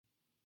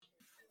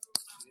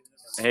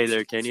Hey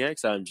there,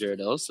 Caniacs. I'm Jared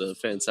Ellis of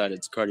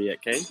Fansided's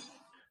Cardiac Cane.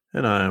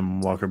 And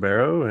I'm Walker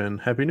Barrow, and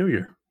Happy New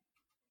Year.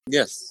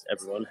 Yes,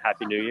 everyone,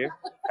 Happy New Year.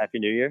 Happy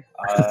New Year.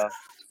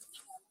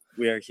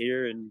 We are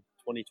here in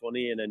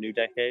 2020 in a new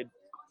decade.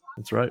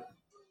 That's right.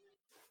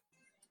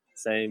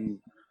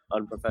 Same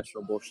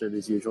unprofessional bullshit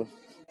as usual.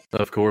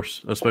 Of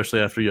course,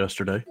 especially after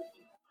yesterday.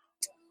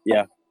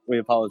 Yeah, we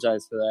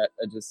apologize for that.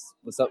 It just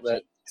was something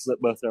that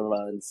slipped both our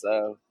minds.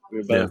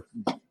 We both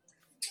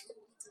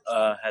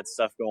had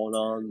stuff going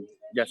on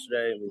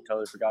yesterday, and we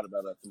totally forgot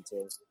about it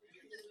until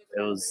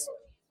it was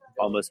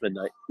almost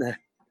midnight.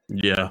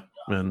 Yeah,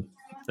 and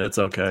that's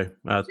okay.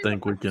 I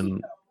think we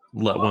can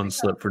let one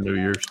slip for New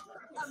Year's.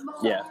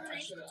 Yeah,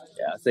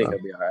 I think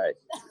it'll be all right.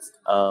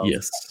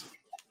 Yes.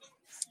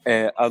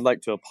 And I'd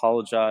like to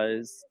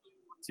apologize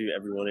to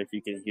everyone if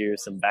you can hear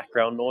some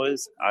background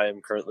noise. I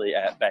am currently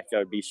at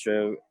Backyard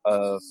Bistro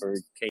for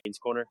Cane's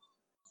Corner.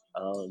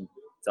 So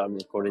I'm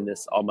recording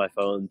this on my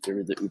phone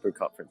through the Uber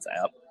Conference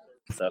app.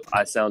 So if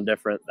I sound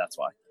different, that's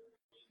why.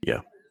 Yeah,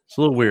 it's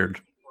a little weird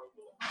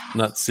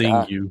not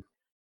seeing you.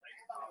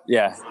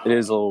 Yeah, it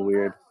is a little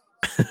weird.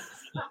 It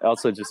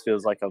also just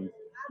feels like I'm,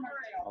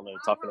 I don't know,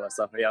 talking to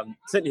myself. Yeah, I'm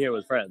sitting here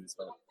with friends,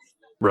 but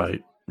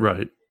Right.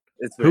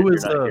 it's weird. Who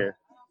is you're not here.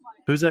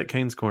 Who's at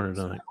Cane's Corner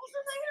tonight?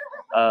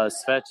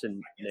 Svetch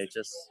and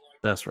Natchez.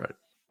 That's right.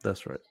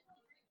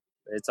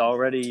 It's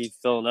already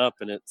filling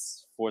up, and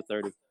it's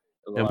 4:30.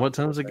 And what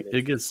time does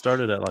it get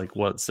started at? Like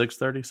what?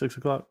 6:30, 6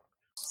 o'clock?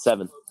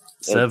 7.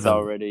 7. It's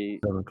already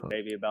 7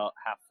 maybe about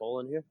half full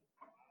in here.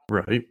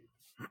 Right.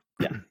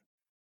 Yeah.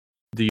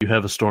 Do you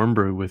have a storm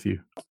brew with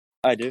you?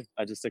 I do.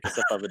 I just took a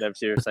sip of it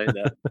after you were saying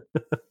that.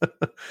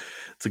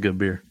 It's a good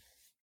beer.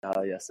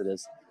 Yes, it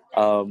is.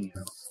 But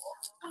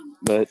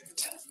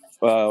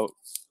what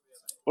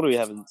do we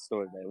have in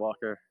store today,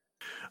 Walker?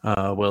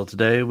 Well,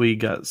 today we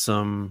got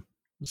some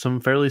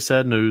fairly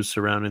sad news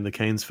surrounding the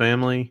Canes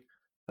family.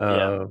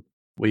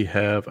 We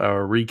have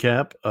our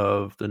recap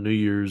of the New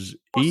Year's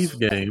Eve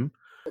game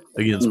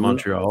against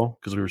Montreal,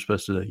 because we were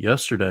supposed to do that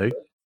yesterday.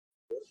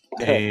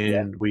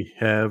 And we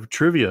have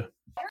trivia.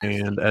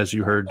 And as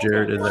you heard,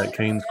 Jared is at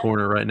Cane's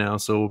Corner right now,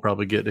 so we'll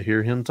probably get to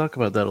hear him talk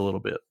about that a little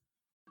bit.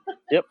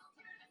 Yep.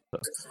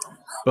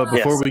 But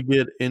before we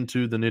get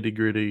into the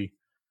nitty-gritty,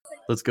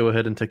 let's go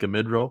ahead and take a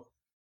mid-roll.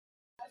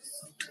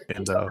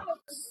 And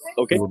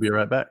okay, we'll be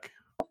right back.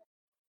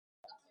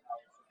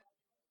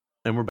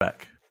 And we're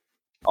back.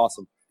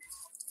 Awesome.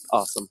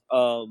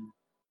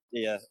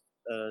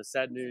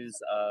 Sad news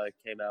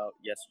came out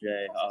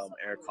yesterday.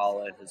 Eric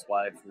Holla and his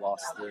wife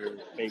lost their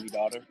baby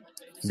daughter.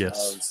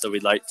 Yes. So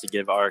we'd like to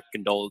give our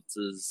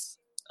condolences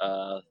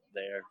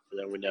there.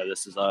 We know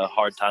this is a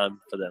hard time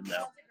for them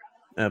now.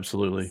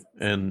 Absolutely.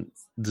 And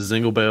the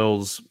Zingle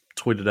Bells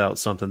tweeted out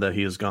something that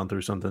he has gone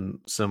through something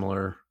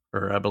similar,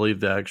 or I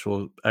believe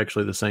actually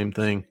the same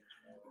thing.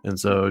 And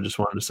so I just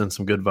wanted to send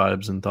some good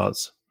vibes and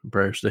thoughts and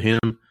prayers to him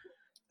and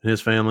his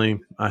family.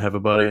 I have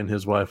a buddy and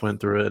his wife went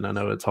through it, and I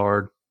know it's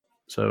hard.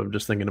 So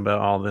just thinking about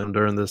all of them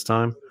during this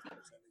time,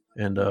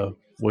 and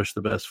wish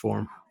the best for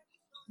him.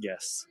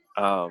 Yes.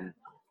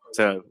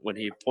 So when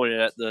he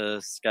pointed at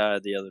the sky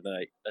the other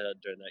night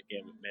during that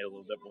game, it made a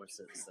little bit more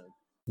sense then.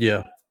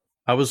 Yeah.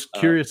 I was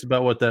curious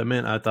about what that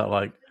meant. I thought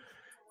like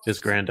his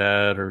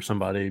granddad or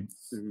somebody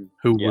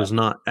who was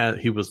not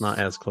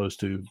as close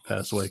to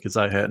pass away, because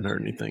I hadn't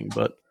heard anything,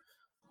 but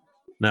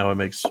now it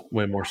makes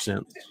way more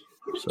sense.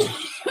 So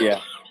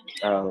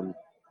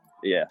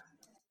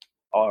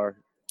our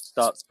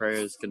thoughts,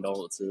 prayers,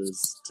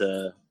 condolences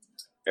to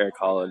Eric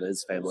Holla and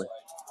his family.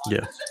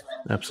 Yeah,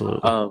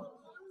 absolutely. But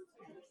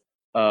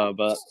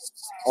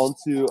on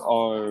to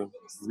our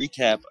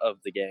recap of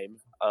the game.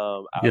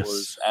 I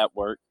was at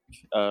work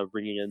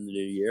bringing in the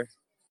new year.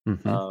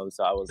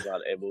 So I was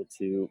not able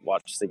to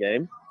watch the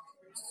game.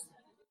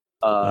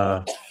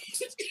 I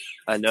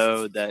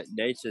know that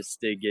Natchez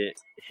did get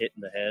hit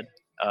in the head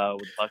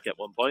with a puck at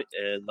one point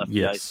and left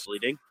the ice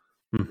bleeding.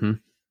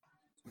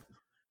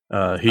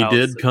 He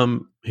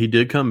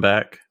did come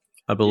back,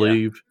 I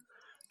believe.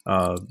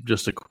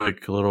 Just a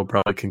quick little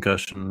probably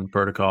concussion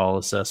protocol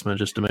assessment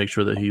just to make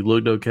sure that he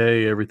looked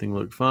okay, everything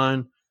looked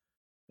fine,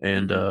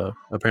 and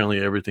apparently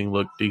everything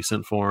looked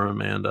decent for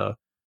him, and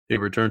he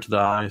returned to the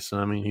ice.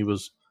 I mean, he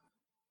was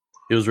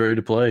ready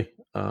to play.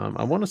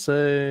 I want to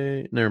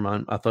say, never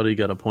mind, I thought he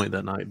got a point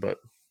that night, but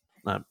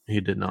he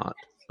did not.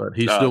 But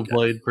he still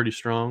played pretty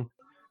strong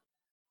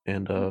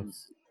and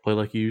played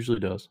like he usually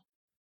does.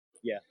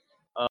 Yeah.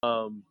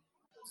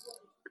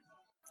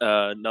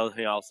 Another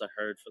thing I also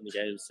heard from the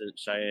game, since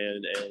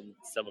Cheyenne and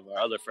some of our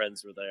other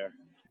friends were there,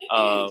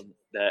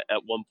 that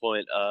at one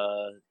point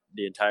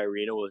the entire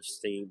arena was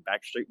singing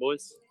Backstreet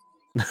Boys.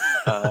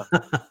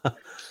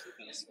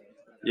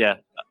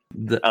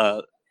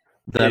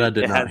 That I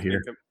did not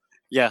hear.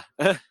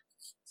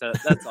 So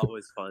that's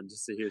always fun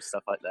just to hear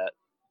stuff like that.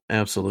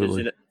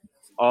 Absolutely.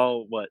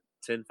 All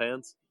 10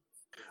 fans?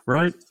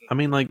 Right. I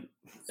mean, like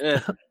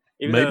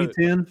maybe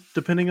 10,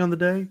 depending on the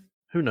day.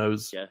 Who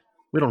knows? Yeah.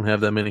 We don't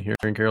have that many here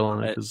in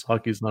Carolina because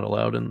hockey's not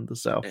allowed in the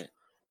South.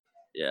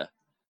 Yeah.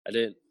 I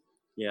didn't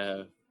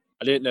Yeah,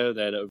 I didn't know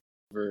that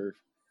over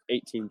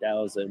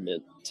 18,000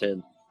 meant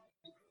 10.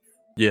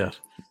 Yeah,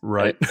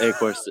 right. And of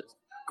course,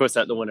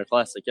 at the Winter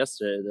Classic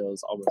yesterday, there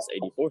was almost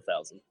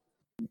 84,000.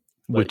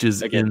 Which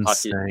is again,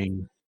 insane.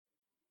 Hockey,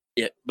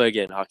 yeah, but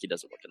again, hockey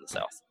doesn't work in the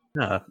South.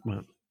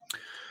 Well,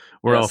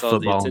 we're all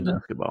football and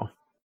basketball.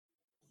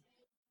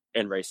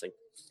 And racing.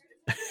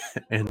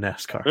 And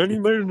NASCAR. And he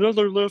made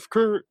another left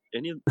Kurt. No,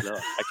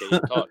 I can't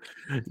even talk.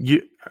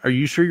 Are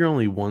you sure you're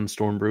only one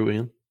Storm Brew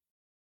in?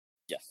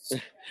 Yeah.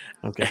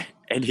 Okay.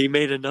 And he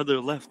made another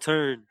left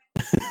turn.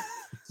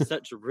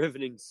 Such a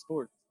riveting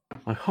sport.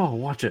 Like, oh,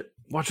 watch it.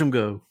 Watch him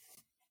go.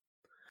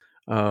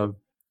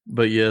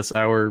 But yes,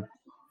 our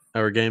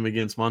game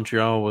against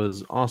Montreal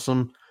was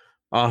awesome.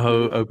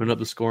 Aho opened up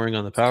the scoring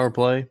on the power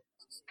play,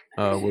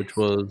 which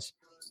was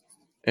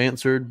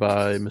answered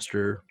by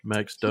Mr.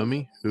 Max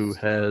Domi, who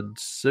had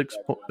 6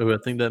 who I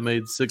think that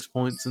made 6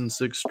 points in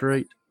 6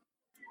 straight,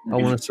 I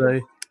want to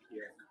say.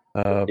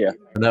 Yeah.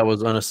 And that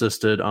was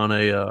unassisted on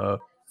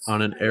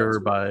an error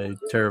by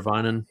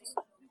Teravainen.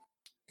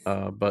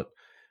 But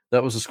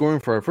that was the scoring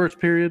for our first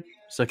period.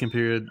 Second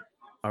period,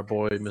 our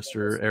boy,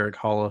 Mr. Eric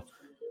Holla,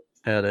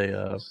 had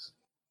a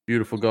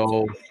beautiful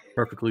goal,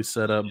 perfectly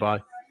set up by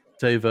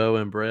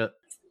Tavo and Brett.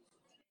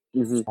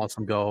 Mm-hmm.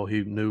 Awesome goal.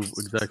 He knew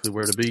exactly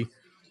where to be.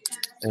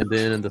 And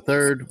then in the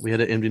third, we had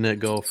an empty net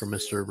goal from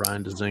Mr.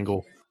 Ryan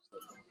DeZingle.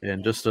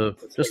 And just an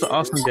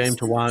awesome game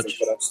to watch.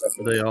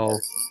 They all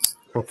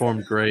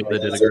performed great. They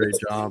did a great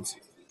job.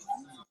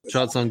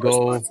 Shots on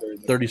goal,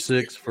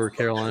 36 for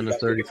Carolina,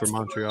 30 for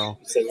Montreal.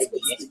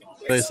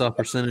 Face-off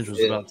percentage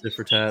was about tit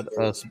for tat,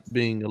 us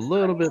being a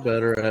little bit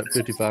better at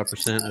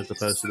 55% as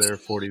opposed to their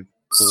 44%.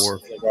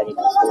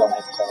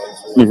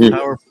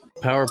 Mm-hmm.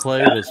 Power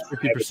play was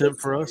 50%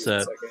 for us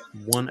at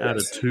 1 out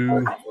of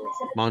 2.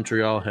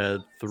 Montreal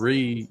had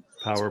 3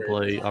 power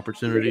play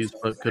opportunities,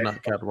 but could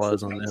not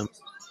capitalize on them.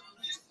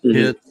 Mm-hmm.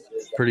 Hits,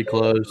 pretty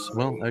close.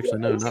 Well, actually,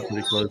 no, not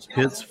pretty close.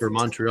 Hits for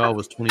Montreal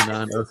was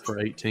 29, us for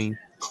 18.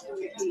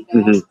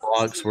 Mm-hmm.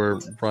 Blocks were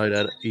right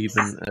at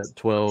even at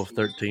 12,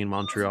 13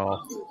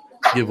 Montreal.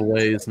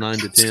 Giveaways 9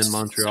 to 10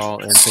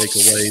 Montreal, and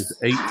takeaways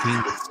 18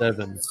 to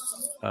 7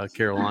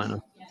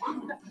 Carolina.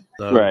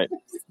 So right.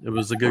 It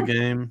was a good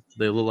game.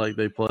 They looked like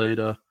they played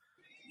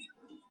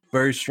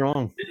very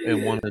strong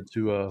and wanted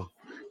to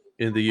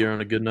end the year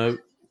on a good note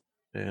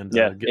and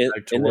get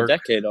back to work. The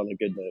decade on a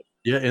good note.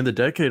 Yeah, in the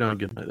decade on a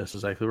good note. That's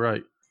exactly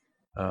right.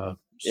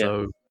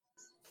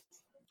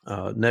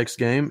 Next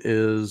game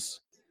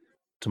is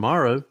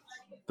tomorrow,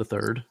 the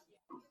 3rd.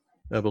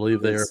 I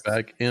believe they are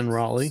back in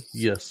Raleigh.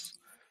 Yes.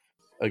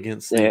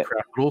 Against the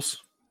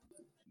Capitals.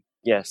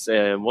 Yes,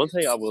 and one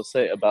thing I will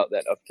say about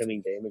that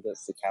upcoming game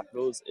against the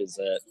Capitals is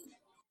that,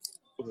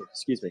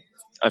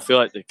 I feel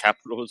like the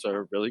Capitals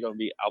are really going to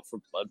be out for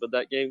blood with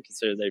that game,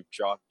 considering they've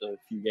dropped a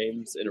few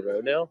games in a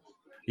row now.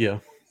 Yeah.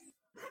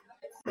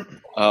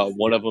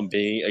 One of them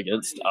being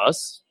against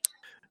us.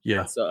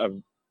 Yeah.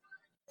 So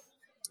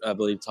I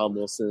believe Tom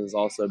Wilson is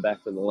also back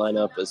in the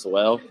lineup as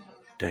well.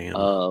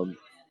 Damn.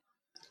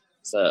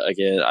 So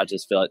again, I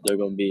just feel like they're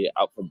going to be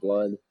out for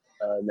blood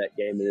in that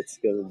game, and it's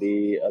going to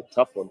be a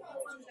tough one.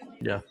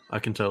 Yeah, I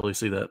can totally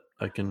see that.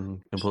 I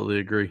can completely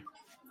agree.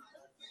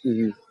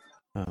 Mm-hmm.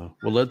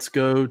 Well, let's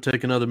go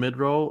take another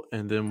mid-roll,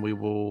 and then we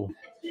will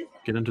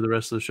get into the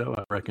rest of the show,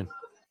 I reckon.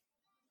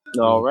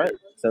 All right.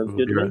 Sounds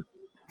good to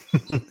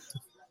me.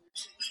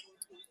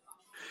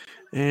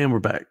 And we're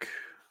back.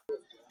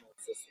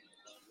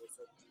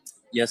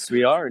 Yes,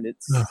 we are, and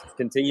it's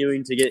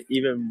continuing to get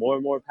even more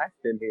and more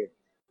packed in here.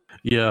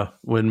 Yeah,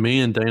 when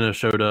me and Dana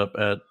showed up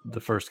at the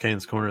first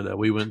Canes Corner that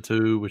we went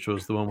to, which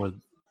was the one with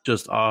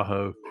just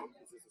Aho,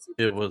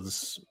 it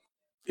was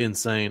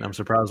insane. I'm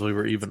surprised we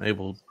were even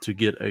able to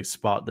get a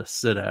spot to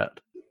sit at.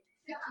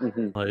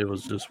 Mm-hmm. Like, it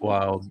was just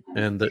wild.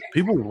 And that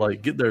people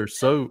get there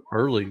so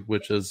early,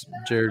 which, as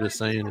Jared is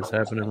saying, is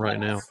happening right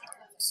now.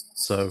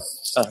 So,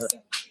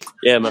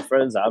 yeah, my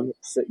friends I'm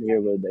sitting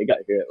here with, they got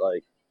here at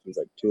it was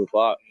 2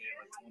 o'clock.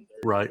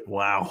 Right.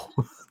 Wow.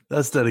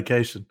 That's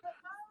dedication.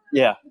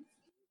 Yeah.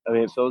 I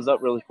mean, it fills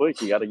up really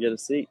quick. You got to get a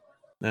seat.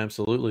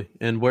 Absolutely.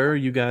 And where are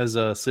you guys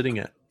sitting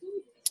at?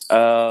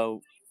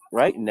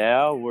 Right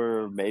now,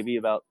 we're maybe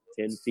about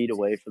 10 feet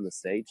away from the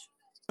stage.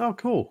 Oh,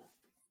 cool.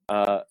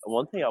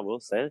 One thing I will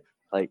say,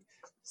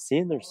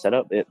 seeing their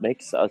setup, it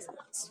makes us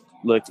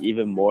look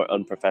even more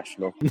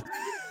unprofessional.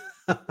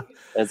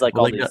 It's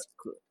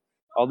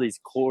all these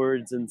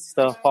cords and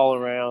stuff all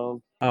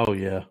around. Oh,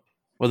 yeah.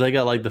 Well, they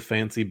got the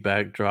fancy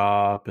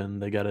backdrop,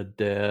 and they got a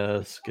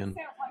desk and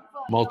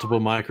multiple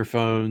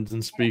microphones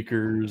and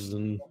speakers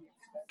and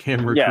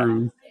camera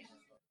crew.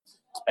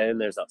 And then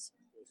there's us.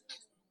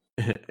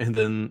 And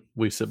then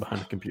we sit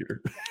behind a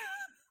computer.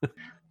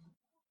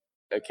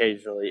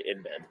 Occasionally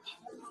in bed.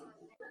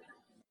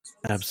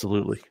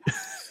 Absolutely.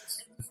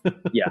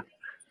 Yeah.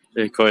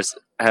 And of course,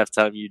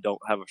 halftime you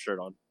don't have a shirt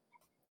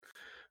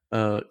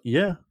on.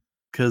 Yeah,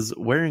 because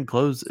wearing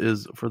clothes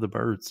is for the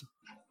birds.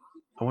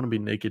 I want to be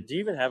naked. Do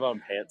you even have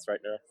on pants right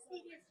now?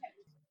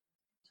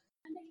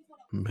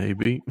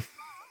 Maybe.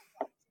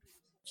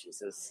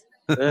 Jesus.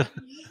 No,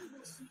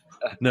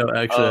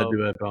 actually, I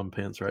do have it on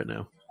pants right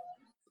now.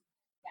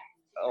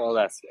 Oh,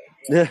 that's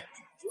good.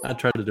 I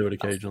try to do it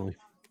occasionally.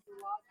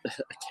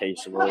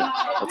 Occasionally.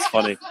 That's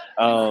funny.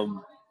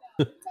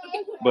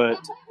 But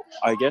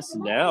I guess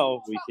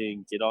now we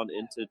can get on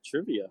into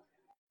trivia.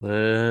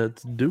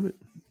 Let's do it.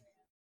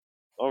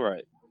 All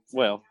right.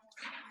 Well,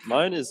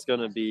 mine is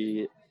going to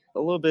be a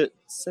little bit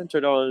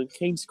centered on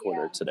Kane's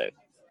Corner today.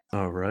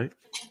 All right.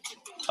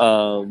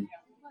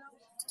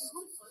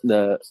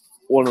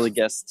 One of the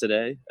guests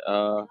today,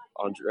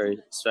 Andrei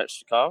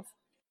Svechnikov.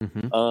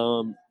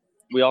 Mm-hmm.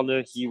 We all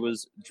know he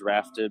was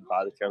drafted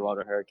by the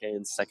Carolina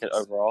Hurricanes second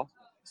overall.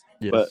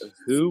 Yes. But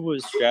who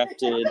was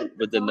drafted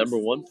with the number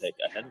 1 pick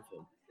ahead of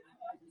him?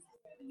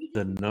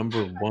 The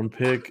number 1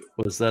 pick?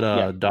 Was that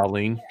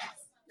Dahlin?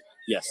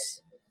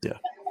 Yes. Yeah.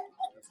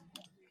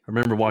 I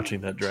remember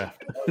watching that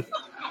draft.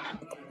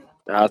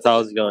 I thought I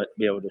was going to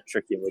be able to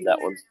trick you with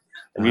that one.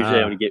 I'm usually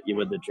able to get you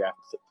with the draft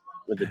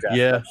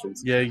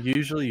questions. Yeah,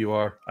 usually you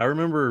are. I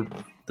remember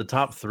the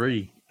top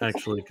 3,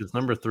 actually, because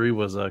number 3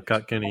 was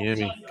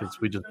Kotkaniemi, because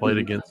we just played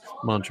against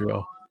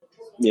Montreal.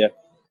 Yeah.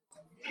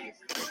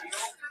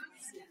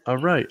 All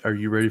right. Are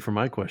you ready for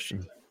my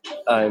question?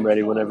 I am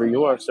ready whenever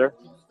you are, sir.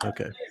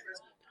 Okay.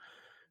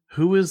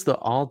 Who is the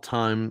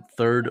all-time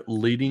third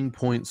leading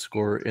point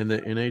scorer in the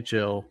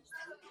NHL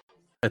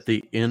at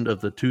the end of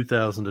the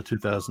 2000 to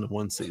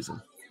 2001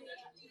 season?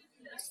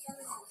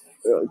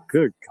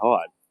 Good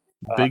God.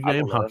 Big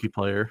name hockey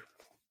player.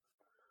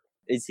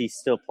 Is he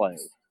still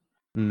playing?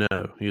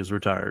 No, he is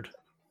retired.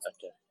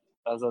 Okay.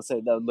 I was going to say,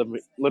 that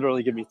would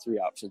literally give me 3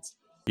 options.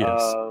 Yes.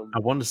 I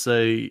want to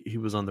say he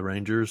was on the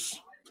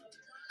Rangers.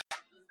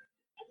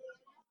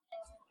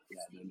 Yeah,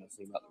 I know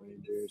nothing about the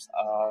Rangers.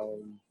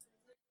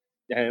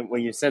 And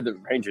when you said the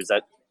Rangers,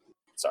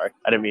 sorry,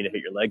 I didn't mean to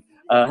hit your leg.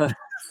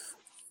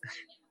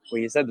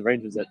 When you said the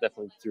Rangers, that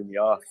definitely threw me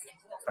off.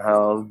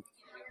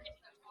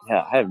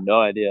 Yeah, I have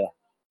no idea.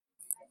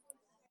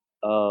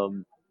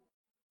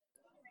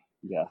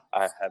 Yeah,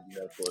 I have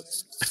no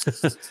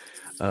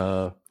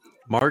clue.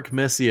 Mark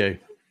Messier.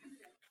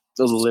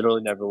 So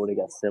literally never would have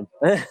guessed him.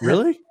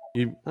 Really?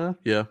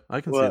 Yeah, I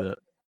can see that.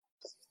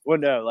 Well,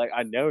 no,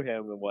 I know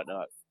him and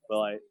whatnot,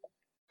 but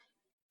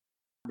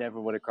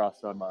never would have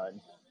crossed my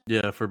mind.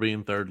 Yeah, for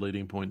being third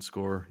leading point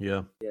scorer.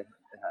 Yeah. Yeah.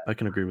 I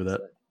can agree with that.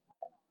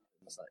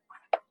 It's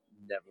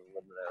never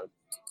would have known.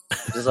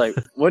 Just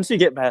once you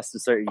get past a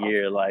certain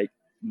year,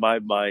 my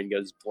mind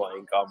goes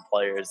blank on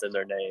players and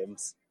their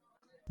names.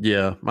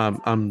 Yeah,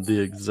 I'm the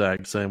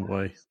exact same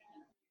way.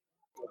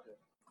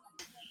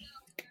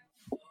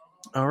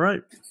 All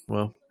right.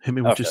 Well, hit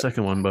me with your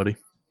second one, buddy.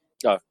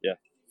 Oh, yeah.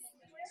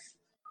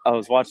 I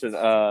was watching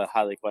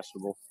Highly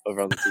Questionable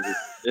over on the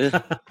TV.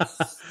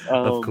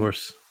 Of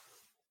course.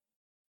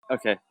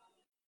 Okay.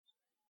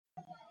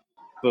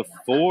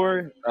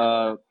 Before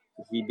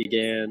he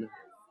began,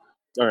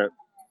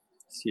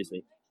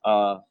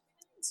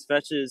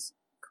 Svech's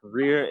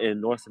career in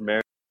North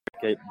America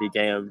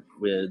began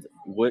with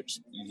which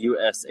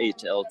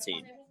USHL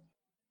team?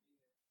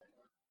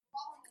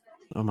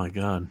 Oh, my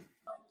God.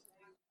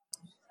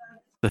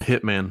 The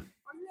Hitman.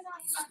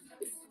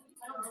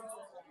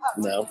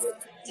 No.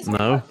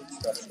 No?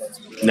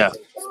 No.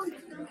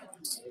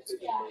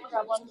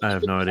 I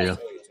have no idea.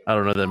 I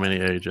don't know that many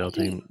AHL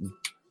teams.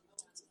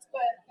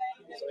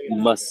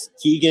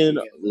 Muskegon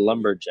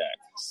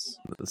Lumberjacks.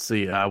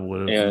 See, I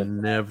would have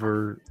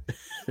never,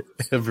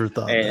 ever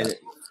thought that.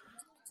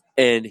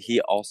 And he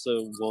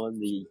also won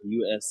the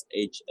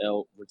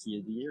USHL Rookie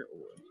of the Year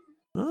award.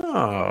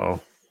 Oh.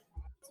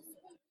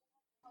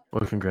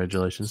 Well,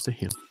 congratulations to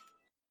him.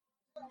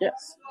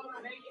 Yes.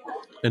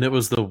 And it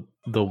was the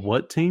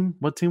what team?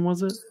 What team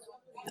was it?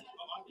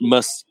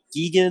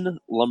 Muskegon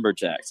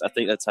Lumberjacks. I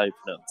think that's how you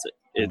pronounce it.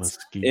 It's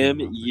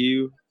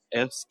MUSKEGON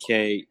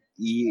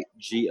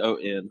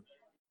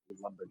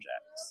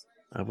Lumberjacks.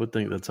 I would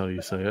think that's how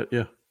you say it.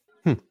 Yeah.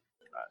 I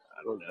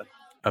don't know.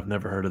 I've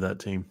never heard of that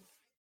team.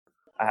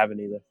 I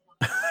haven't either.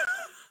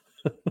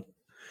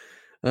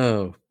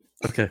 Oh,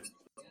 okay.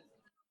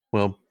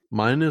 Well,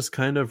 mine is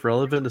kind of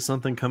relevant to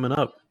something coming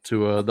up,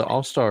 to the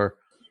All-Star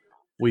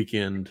week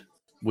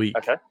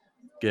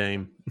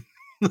game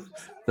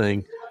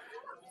thing.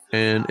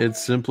 And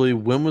it's simply,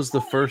 when was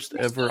the first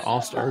ever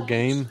All-Star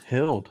game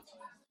held?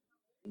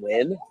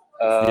 When?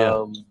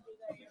 Yeah.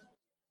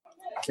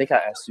 I think I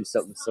asked you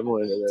something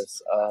similar to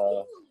this.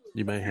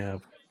 You may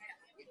have.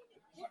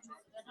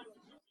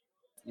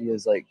 It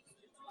was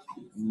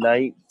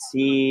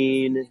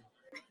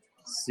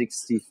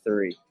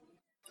 1963.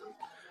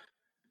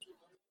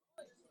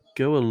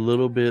 Go a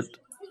little bit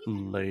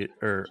late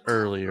or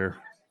earlier.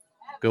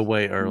 Go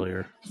way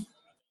earlier.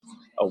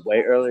 Oh,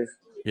 way earlier?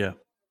 Yeah.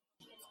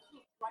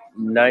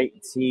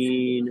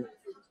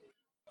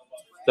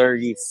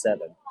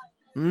 1937.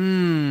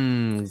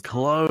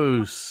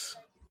 Close.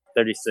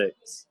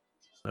 36.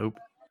 Nope.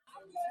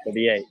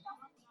 38.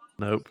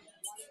 Nope.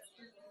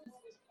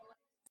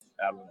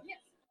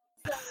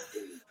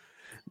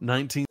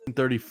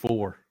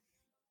 1934.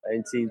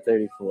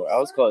 1934. I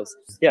was close.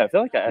 Yeah, I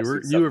feel like I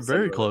asked you were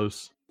very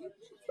close.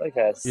 I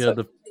asked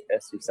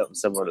you something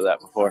similar to that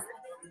before.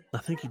 I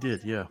think he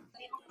did, yeah.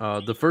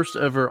 The first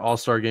ever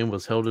All-Star game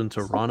was held in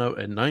Toronto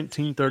in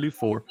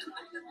 1934.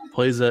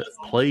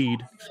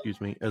 Played,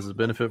 as a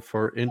benefit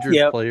for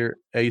injured player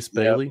Ace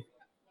Bailey.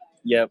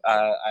 Yep,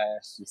 I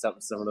asked you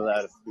something similar to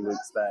that a few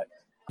weeks back.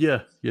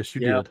 Yeah, yes,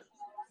 you did.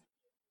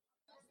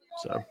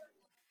 So,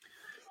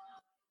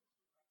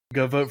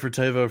 go vote for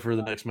Tavo for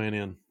the next man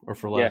in, or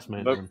for last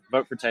man in.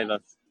 Vote for Tavo.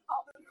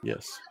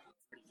 Yes.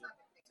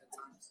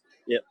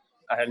 Yep,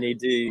 I need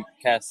to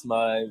cast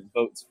my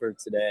votes for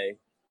today.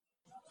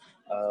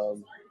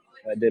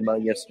 I did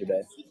mine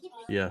yesterday.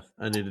 Yeah,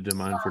 I need to do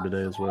mine for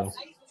today as well.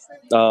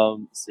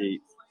 Let's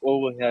see. What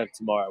will we have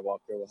tomorrow,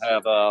 Walker? We'll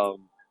have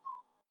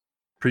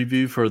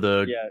preview for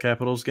the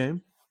Capitals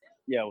game.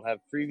 Yeah, we'll have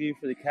preview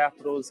for the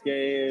Capitals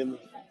game.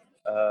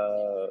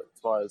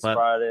 Tomorrow's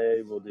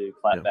Friday. We'll do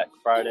Clapback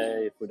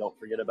Friday if we don't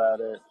forget about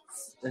it.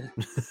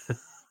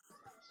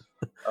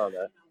 Oh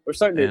no,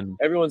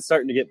 everyone's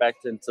starting to get back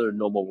into their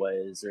normal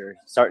ways, or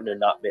starting to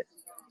not be.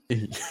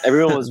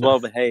 Everyone was well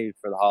behaved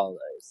for the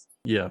holidays.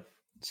 Yeah,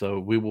 so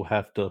we will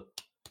have to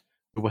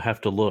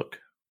look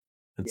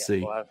and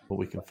see what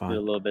we can find. Do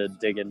a little bit of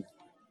digging,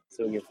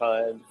 so we can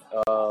find.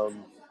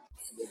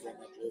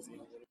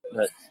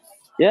 But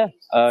yeah,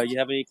 you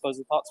have any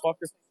closing thoughts,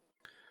 Walker?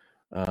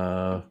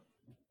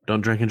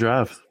 Don't drink and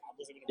drive.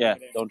 Yeah,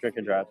 don't drink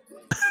and drive.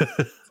 I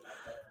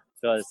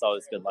feel like it's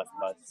always good life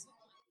advice.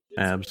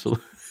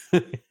 Absolutely.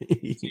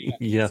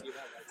 Yeah,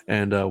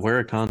 and wear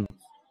a condom.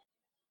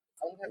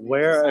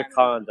 Wear a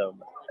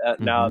condom.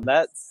 Now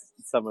that's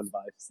some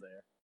advice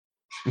there.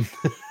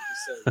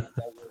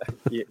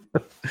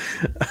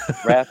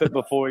 Wrap it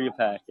before you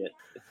pack it.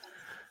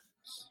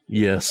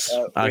 Yes,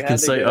 I can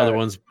say other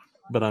ones,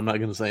 but I'm not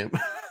going to say them.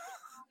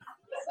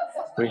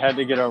 We had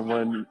to get our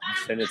one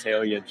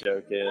genitalia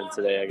joke in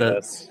today, I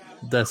guess.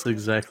 That's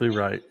exactly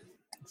right.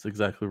 That's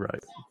exactly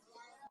right.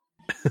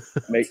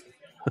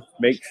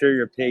 Make sure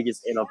your pig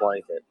is in a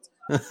blanket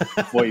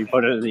before you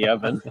put it in the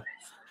oven.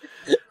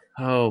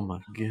 Oh my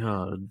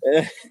god!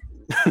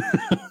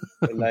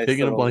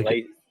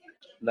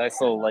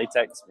 Nice little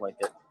latex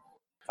blanket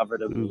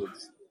covered in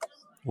boobs.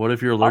 What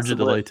if you're allergic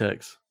to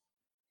latex?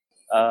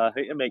 I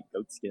think they make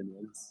goat skin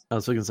ones. I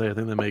was going to say, I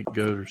think they make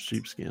goat or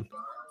sheep skin.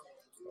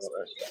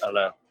 I don't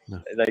know.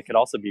 No. They could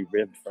also be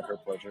ribbed for her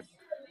pleasure.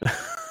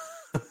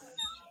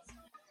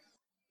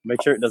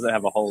 Make sure it doesn't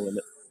have a hole in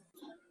it.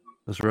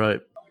 That's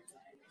right.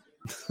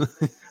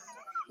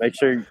 Make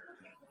sure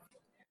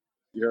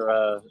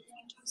your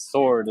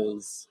sword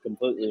is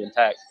completely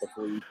intact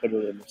before you put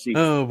it in the sheath.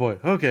 Oh boy.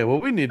 Okay. Well,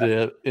 we need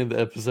to end the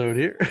episode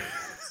here.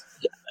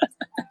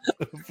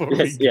 I'm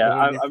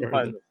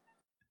fine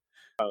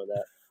with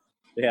that.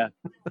 Yeah.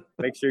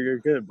 Make sure you're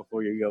good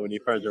before you go any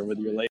further with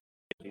your lady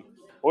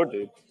or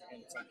dude,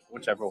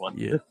 whichever one.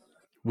 Yeah.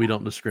 We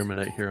don't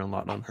discriminate here on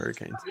Locked On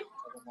Hurricanes.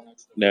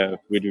 No,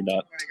 we do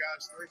not.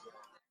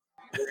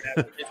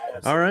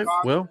 All right.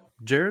 Well,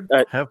 Jared,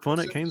 have fun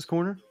at Canes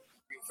Corner.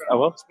 I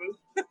will.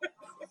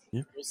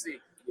 Yeah. We'll see.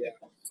 Yeah.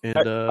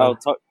 And we'll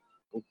talk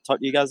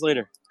to you guys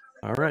later.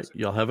 All right.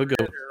 Y'all have a good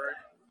one.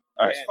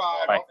 All right.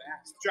 Bye.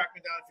 Track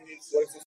me down if you need to.